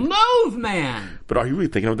on, make a move, man. But are you really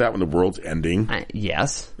thinking of that when the world's ending?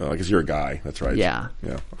 Yes. I guess you're a guy. That's right. Yeah.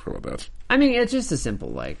 Yeah, I forgot about that. I mean, it's just a simple,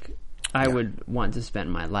 like... I would want to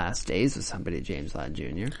spend my last days with somebody, James Ladd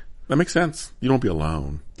Jr. That makes sense. You don't be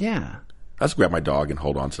alone. Yeah. I'll just grab my dog and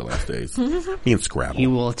hold on to the last days. Me and Scrabble. He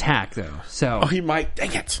will attack, though. So. Oh, he might.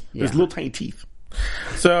 Dang it. Yeah. There's little tiny teeth.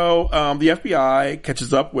 So, the FBI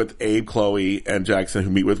catches up with Abe, Chloe, and Jackson, who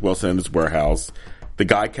meet with Wilson in his warehouse. The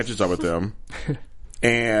guy catches up with them,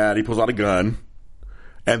 and he pulls out a gun,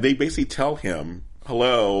 and they basically tell him,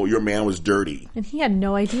 hello, your man was dirty. And he had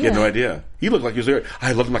no idea. He had no idea. He looked like he was dirty.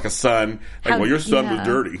 I loved him like a son. Like, well, your son was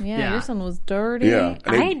dirty. Yeah, your son was dirty. Yeah.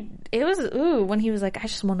 It was, when he was like, I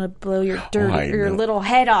just want to blow your your little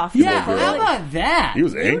head off. Yeah, how about that? He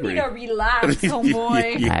was You angry. need to relax,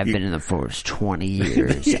 homeboy. I've been in the force 20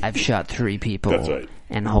 years. I've shot 3 people. That's right.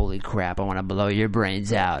 And holy crap, I want to blow your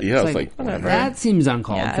brains out. Yeah, it's like whatever. That seems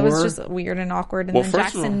uncalled for. Yeah, it was just weird and awkward. And then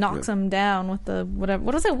Jackson knocks him down with the whatever.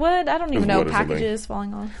 What is it? Wood? I don't even know. Packages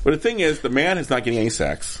falling off. But the thing is, the man is not getting any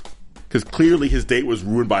sex because clearly his date was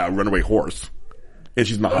ruined by a runaway horse, and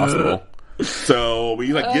she's in the hospital. So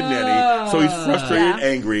he's not getting any. So he's frustrated and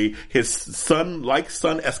angry. His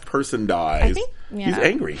son-esque person dies. I think, he's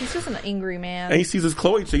angry. He's just an angry man. And he sees his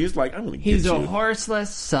Chloe, so he's like, I'm going to get you. He's a horseless,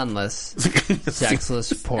 sunless,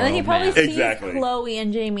 sexless, poor And then he old probably man. sees Chloe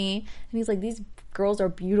and Jamie, and he's like, these girls are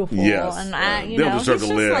beautiful. Yes. And they'll deserve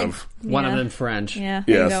to live. One of them French. Yeah.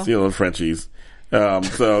 Yes, Frenchies.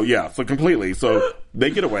 So completely. So they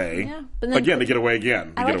get away. Yeah. But then, again, they get away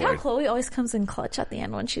again. I like how Chloe always comes in clutch at the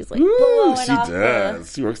end when she's like, Ooh, blowing she off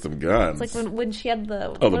does. She works some guns. It's like when she had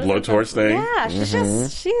the... the blowtorch thing? Yeah,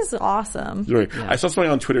 she's awesome. Right. Yeah. I saw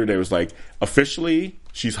something on Twitter today. It was like, officially,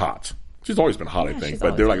 she's hot. She's always been hot, I think.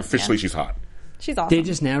 But they're like, officially, she's hot. She's awesome. They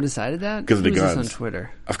just now decided that? Because of the guns. On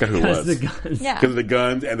Twitter. I forgot who it was. Because of the guns. Yeah. Because of the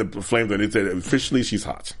guns and the flames. And it said, officially, she's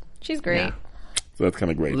hot. She's great. Yeah. So that's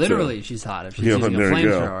kind of great. Literally, too. she's hot if she's using a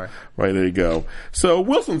flamethrower. Right, there you go. So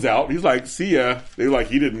Wilson's out. He's like, see ya. They're like,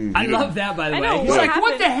 he didn't. I love that, by the way. know, He's what like, happened?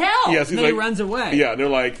 what the hell? Yes, and then he runs away. Yeah, they're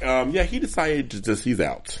like, yeah, he decided to just, he's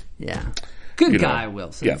out. Yeah. Good You know. guy,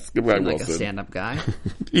 Wilson. Yes, good guy, Seemed like Wilson. a stand-up guy.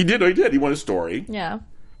 He did. He won a story. Yeah.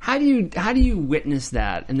 How do you witness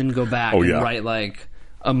that and then go back and yeah. write like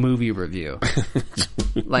a movie review?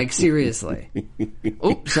 Like, seriously.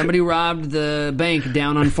 Oops, somebody robbed the bank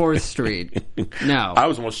down on 4th Street. No. I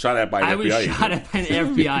was almost shot at by an FBI agent. shot at by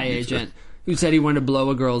an FBI agent who said he wanted to blow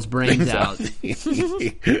a girl's brains out.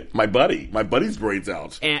 My buddy's brains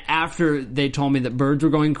out. And after they told me that birds were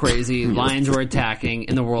going crazy, lions were attacking,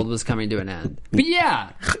 and the world was coming to an end. But yeah,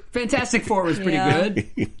 Fantastic Four was pretty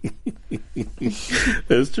good.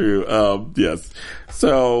 That's true. Yes.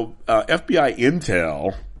 So FBI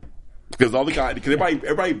intel, because all the guys, because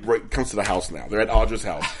everybody comes to the house now. They're at Audra's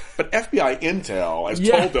house, but FBI intel has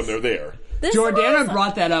told them they're there. Jordana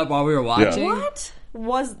brought that up while we were watching.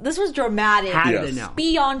 What? This was dramatic. How did they know?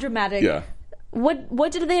 Beyond dramatic. Yeah.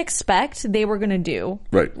 What did they expect they were going to do?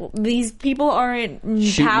 Right. These people aren't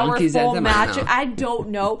Shoot monkeys at powerful them? matches. I don't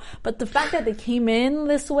know. But the fact that they came in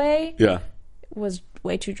this way was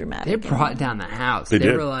way too dramatic. They brought down the house. They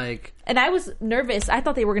did. Were like... And I was nervous. I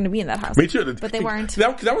thought they were going to be in that house. Me too. But they weren't.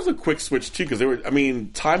 That was a quick switch too, because they were. I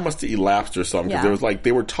mean, time must have elapsed or something. Because there was like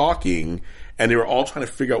they were talking, and they were all trying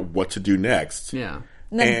to figure out what to do next. Yeah.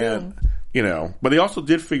 And then boom. You know, but they also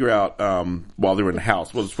did figure out while they were in the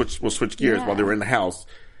house. We'll switch gears. While they were in the house,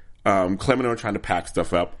 Clem and I were trying to pack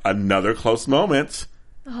stuff up. Another close moment.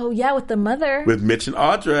 Oh yeah, with the mother. With Mitch and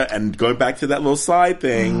Audra, and going back to that little side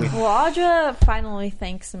thing. Well, Audra finally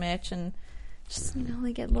thanks Mitch and just,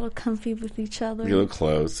 they get a little comfy with each other. Get a little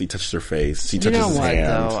close. He touches her face. He You touches know his what, hand.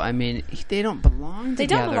 though? I mean, they don't belong together. They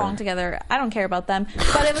don't belong together. I don't care about them.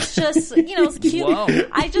 But it was just, it's cute. Whoa.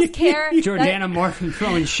 I just care. Jordana Morphin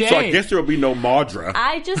throwing shade. So I guess there will be no Maudra.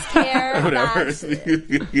 I just care Whatever.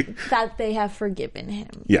 that they have forgiven him.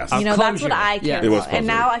 Yes. That's Closure. what I care It was about. And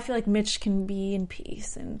closure. now I feel like Mitch can be in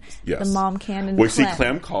peace and Yes. the mom can and Well, see, Clem.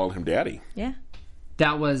 Clem called him daddy. Yeah.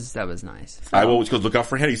 That was nice. I always goes, look out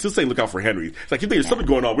for Henry. He's still saying look out for Henry. It's like, you think there's something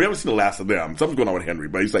going on. We haven't seen the last of them. Something's going on with Henry.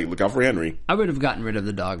 But he's like, look out for Henry. I would have gotten rid of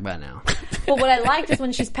the dog by now. But what I liked is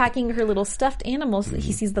when she's packing her little stuffed animals,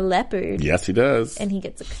 he sees the leopard. Yes, he does. And he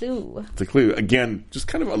gets a clue. It's a clue. Again, just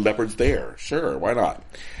kind of a leopard's there. Sure, why not?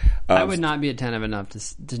 I would not be attentive enough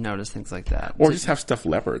to notice things like that. Or just have stuffed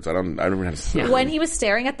leopards. I don't even have stuff. Yeah. When he was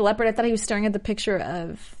staring at the leopard, I thought he was staring at the picture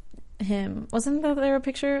of him. Wasn't there a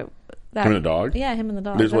picture? That, Him and the dog? Yeah, him and the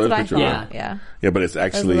dog. There's That's one what I picture thought. of Yeah. Yeah, but it's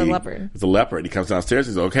actually the leopard. It's a leopard. He comes downstairs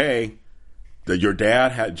and says, okay, your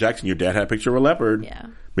dad had a picture of a leopard. Yeah.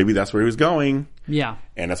 Maybe that's where he was going. Yeah.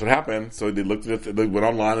 And that's what happened. So they looked at they went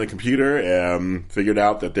online on the computer and figured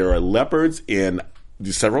out that there are leopards in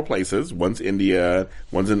several places. One's India,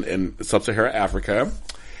 one's in sub-Saharan Africa.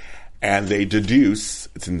 And they deduce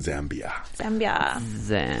it's in Zambia.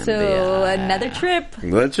 Zambia. So another trip.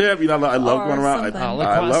 Another trip. I love Or going around. something. All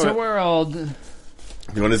I across love the it. world.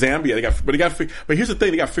 Going to Zambia. But here's the thing.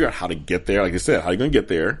 They got to figure out how to get there. Like I said, how are you going to get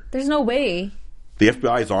there? There's no way. The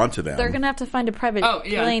FBI is on to them. They're going to have to find a private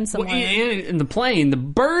plane somewhere. Well, in the plane, the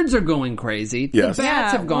birds are going crazy. Yes. The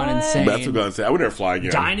bats have gone insane. That's what I'm going to say. I would never fly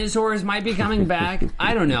again. Dinosaurs might be coming back.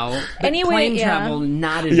 I don't know. But Anyway, plane yeah. travel,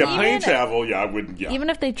 not at Yeah, all. plane travel. I wouldn't. Yeah.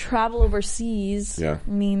 Even if they travel overseas, Yeah.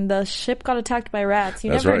 I mean, the ship got attacked by rats.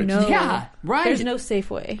 You That's never right. know. Yeah, right. There's no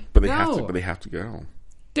safe way. But they No. have to. But they have to go.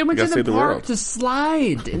 They went You to gotta save the the park world. to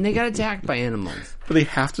slide, and they got attacked by animals. But they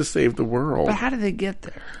have to save the world. But how did they get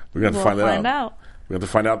there? We're going to We'll find find out. out. We have to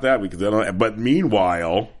find out that because they don't. But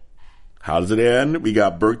meanwhile, how does it end? We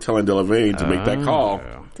got Burke telling Delavane to make that call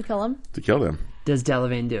To kill him? to kill them. Does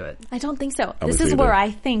Delavane do it? I don't think so. I'm This gonna is say where that.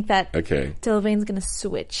 I think that Okay. Delavane's going to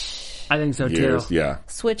switch. I think so too. Years. Yeah.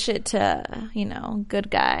 Switch it to, good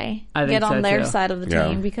guy. I think Get on so, their too. side of the Yeah.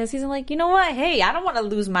 team because he's like, you know what? Hey, I don't want to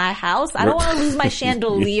lose my house. I don't want to lose my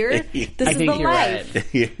chandelier. This I is think the you're life.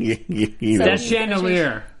 right. You know. That So-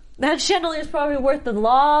 chandelier. That chandelier is probably worth a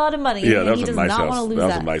lot of money. Yeah, and that he was a does nice not house. want to lose That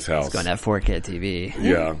was that. a nice house. Going to have 4K TV.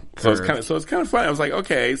 Yeah. So it's kind of fun. I was like,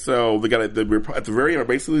 okay, so they got we're at the very end, we're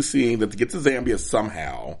basically seeing that to get to Zambia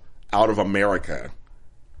somehow out of America,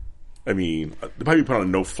 I mean, they'll probably put on a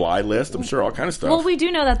no-fly list. I'm sure all kind of stuff. Well, we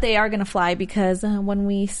do know that they are going to fly because when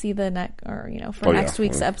we see the next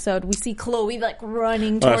week's episode, we see Chloe like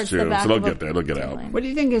running towards the back. So they'll get there. They'll get out. What do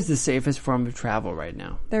you think is the safest form of travel right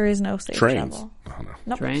now? There is no safe Trains. travel. Oh, no.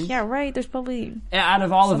 Nope. Trains? Yeah, right. There's probably out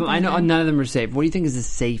of all of them. I know none of them are safe. What do you think is the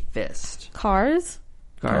safest? Cars,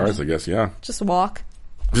 I guess. Yeah. just walk.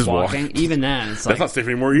 Just Walking. walk. Even then, it's That's like not safe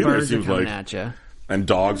anymore either. It birds are seems coming like. at you. And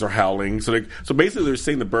dogs are howling. So basically, they're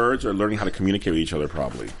saying the birds are learning how to communicate with each other.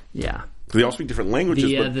 Probably. Yeah. They all speak different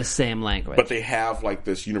languages. The same language. But they have like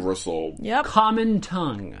this universal common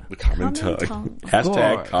tongue. The common tongue.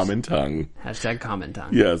 Hashtag common tongue. Hashtag common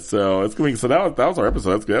tongue. Yeah, so it's going. So that was our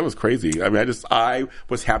episode. That was crazy. I mean, I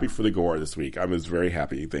was happy for the gore this week. I was very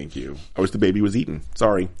happy. Thank you. I wish the baby was eaten.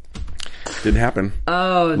 Sorry, didn't happen.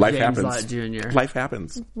 Oh, life James happens. Lott Jr. Life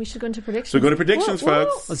happens. We should go into predictions. So go to predictions,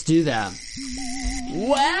 folks. Let's do that.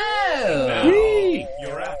 Wow! Now,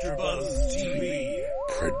 your AfterBuzz TV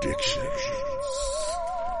predictions.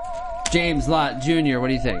 James Lott Jr., what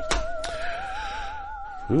do you think?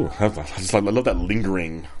 Ooh, I love that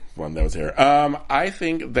lingering one that was here. I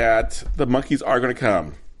think that the monkeys are going to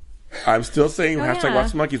come. I'm still saying hashtag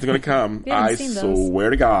watch the monkeys. They're going to come. I swear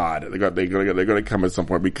to God, they're going to come at some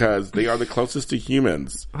point because they are the closest to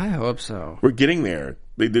humans. I hope so. We're getting there.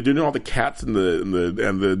 They're doing all the cats and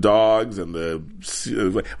the dogs and the.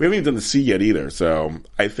 We haven't even done the sea yet either. So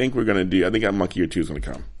I think we're going to do. I think a monkey or two is going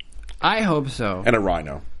to come. I hope so. And a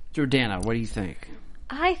rhino. Jordana, what do you think?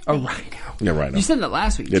 I think a rhino. Yeah, rhino. You said that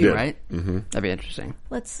last week too, right? Mm-hmm. That'd be interesting.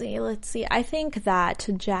 Let's see. I think that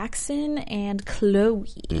Jackson and Chloe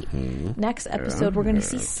next episode we're going to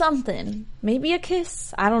see something. Maybe a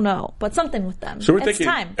kiss. I don't know, but something with them. So we're it's thinking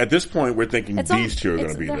time. At this point, we're thinking these two are going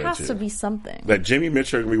to be there too. There has to be something. That Jimmy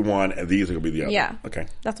Mitchell are going to be one, and these are going to be the other. Yeah. Okay.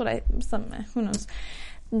 That's what who knows?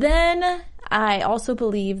 Then I also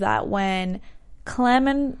believe that when Clem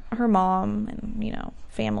and her mom and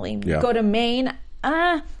family go to Maine,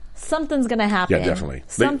 something's gonna happen. Yeah, definitely.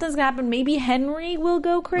 Something's gonna happen. Maybe Henry will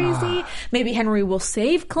go crazy. Maybe Henry will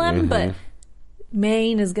save Clem, but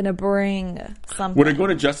Maine is gonna bring something. We're gonna go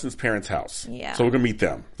to Justin's parents' house. Yeah. So we're gonna meet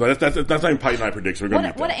them. So that's not even Pie and I prediction. We're gonna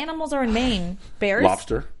meet them. What animals are in Maine? Bears?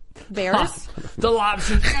 Lobster. Bears? The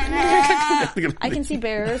lobster. I can see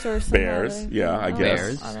bears or some bears. other, Yeah, I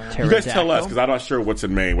guess. Bears. You guys tell us because I'm not sure what's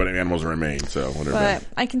in Maine, what animals are in Maine. So whatever. But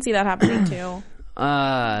I can see that happening too.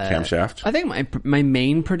 Camshaft. I think my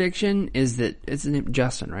main prediction is that it's his name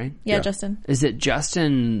Justin, right? Yeah, Justin. Is that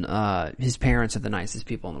Justin? His parents are the nicest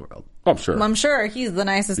people in the world. I'm sure. Well, I'm sure he's the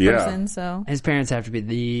nicest person. So his parents have to be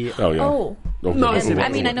the. Oh yeah. I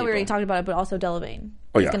mean, I know we already talked about it, but also Delavane.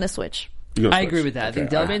 He's going to switch. I agree with that. I think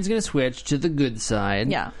Delavane's going to switch to the good side.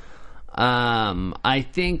 Yeah. I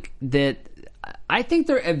think they're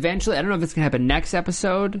eventually. I don't know if it's going to happen next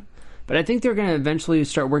episode, but I think they're going to eventually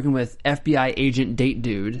start working with FBI agent Date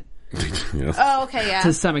Dude. Yes. Oh, okay, yeah.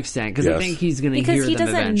 To some extent, because I think he's going to hear them eventually.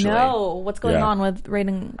 Because he doesn't know what's going on with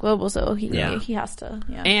Raiden Global, so he has to.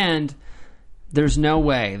 Yeah. And there's no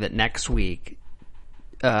way that next week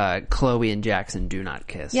Chloe and Jackson do not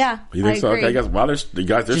kiss. Yeah, you think so? Okay, guys. Wow, they're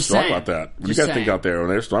strong about that. You guys think out there, and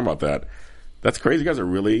they're strong about that. That's crazy. You guys are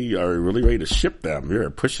really ready to ship them. You're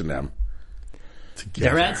pushing them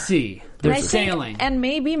together. They're at sea. They're sailing. And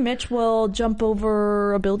maybe Mitch will jump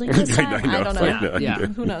over a building this time. I don't know. Yeah.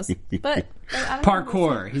 Who knows? But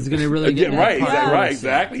parkour. He's going to really get right.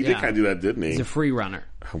 Exactly. He did kind of do that, didn't he? He's a free runner.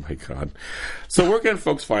 Oh my God! So where can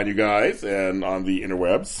folks find you guys and on the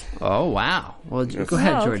interwebs? Oh wow! Well, go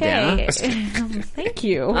ahead, Jordana. Thank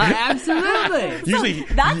you. Absolutely. Usually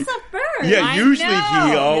that's a first. Yeah, usually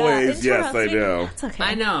he always. Yes, I know. That's okay.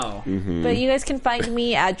 I know. Mm-hmm. But you guys can find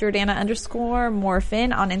me at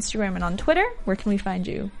Jordana_Morphin on Instagram and on Twitter. Where can we find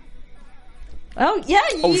you? Oh, yeah,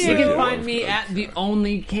 you can find me at The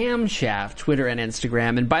Only Camshaft, Twitter and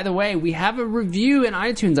Instagram. And by the way, we have a review in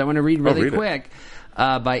iTunes I want to read really quick.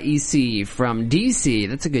 By EC from DC.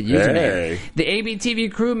 That's a good username. Hey. The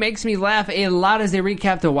ABTV crew makes me laugh a lot as they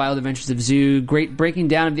recap the wild adventures of Zoo. Great breaking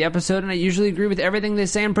down of the episode, and I usually agree with everything they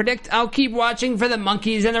say and predict. I'll keep watching for the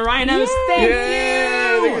monkeys and the rhinos. Thank you!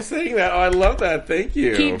 Thank you for saying that. Oh, I love that. Thank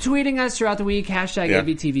you. Keep tweeting us throughout the week. Hashtag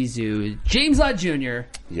ABTV Zoo. James Lott Jr.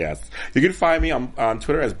 Yes. You can find me on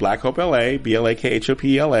Twitter as Black Hope LA,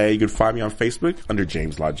 BLAKHOPLA. You can find me on Facebook under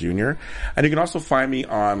James Lott Jr. And you can also find me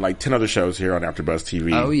on like 10 other shows here on AfterBuzz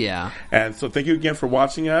TV. Oh, yeah. And so thank you again for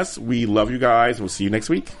watching us. We love you guys. We'll see you next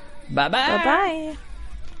week. Bye-bye. Bye-bye.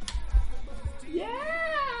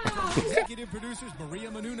 Executive producers Maria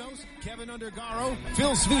Menounos, Kevin Undergaro,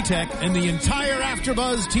 Phil Svitek, and the entire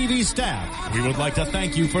AfterBuzz TV staff. We would like to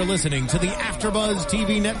thank you for listening to the AfterBuzz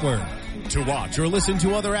TV Network. To watch or listen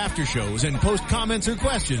to other after shows and post comments or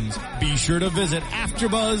questions, be sure to visit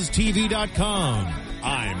AfterBuzzTV.com.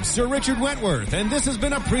 I'm Sir Richard Wentworth, and this has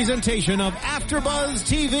been a presentation of AfterBuzz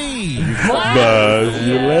TV. Buzz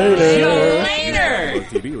you later. Later.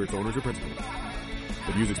 TV or its owners or principals.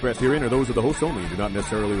 The views expressed herein are those of the hosts only and do not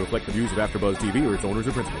necessarily reflect the views of AfterBuzz TV or its owners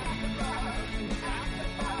or principals.